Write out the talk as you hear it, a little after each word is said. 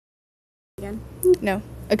No.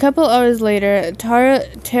 A couple hours later, Tara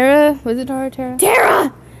was it Tara?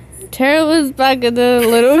 Tara! Tara was back in the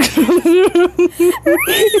little girl's room.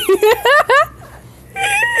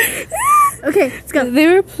 Okay, let's go. They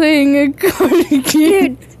were playing a card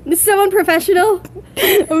game. Dude, is someone professional?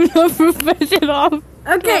 I'm not professional.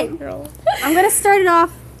 Okay, I'm gonna start it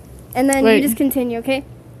off, and then you just continue, okay?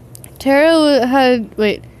 Tara had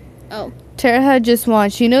just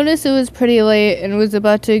watched. She noticed it was pretty late and was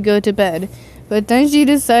about to go to bed. But then she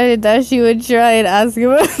decided that she would try and ask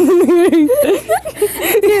him about Dude,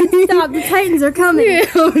 stop. The Titans are coming.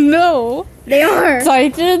 Oh, no. They are.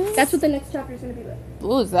 Titans? That's what the next chapter is going to be like. What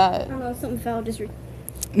was that? I don't know. Something fell. Just read.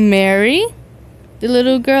 Mary? The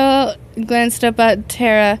little girl glanced up at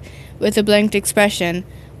Tara with a blank expression.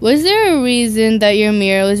 Was there a reason that your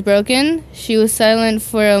mirror was broken? She was silent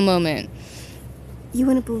for a moment. You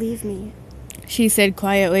wouldn't believe me, she said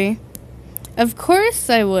quietly. Of course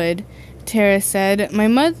I would, Tara said. My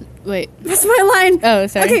mother... Wait. That's my line. Oh,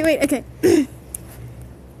 sorry. Okay, wait, okay.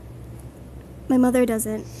 My mother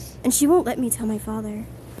doesn't, and she won't let me tell my father.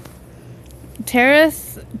 Tara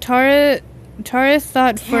thought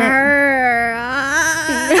for...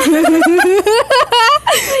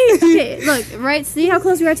 Okay, look, right? See how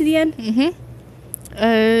close we are to the end? Mm-hmm.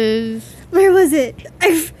 Where was it?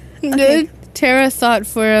 Okay. Tara thought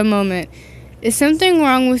for a moment. Is something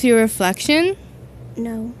wrong with your reflection?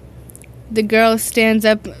 No. The girl stands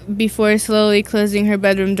up before slowly closing her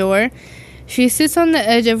bedroom door. She sits on the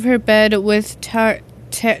edge of her bed with Tara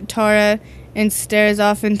and stares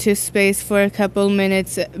off into space for a couple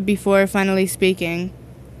minutes before finally speaking.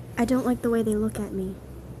 I don't like the way they look at me.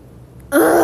 Ugh.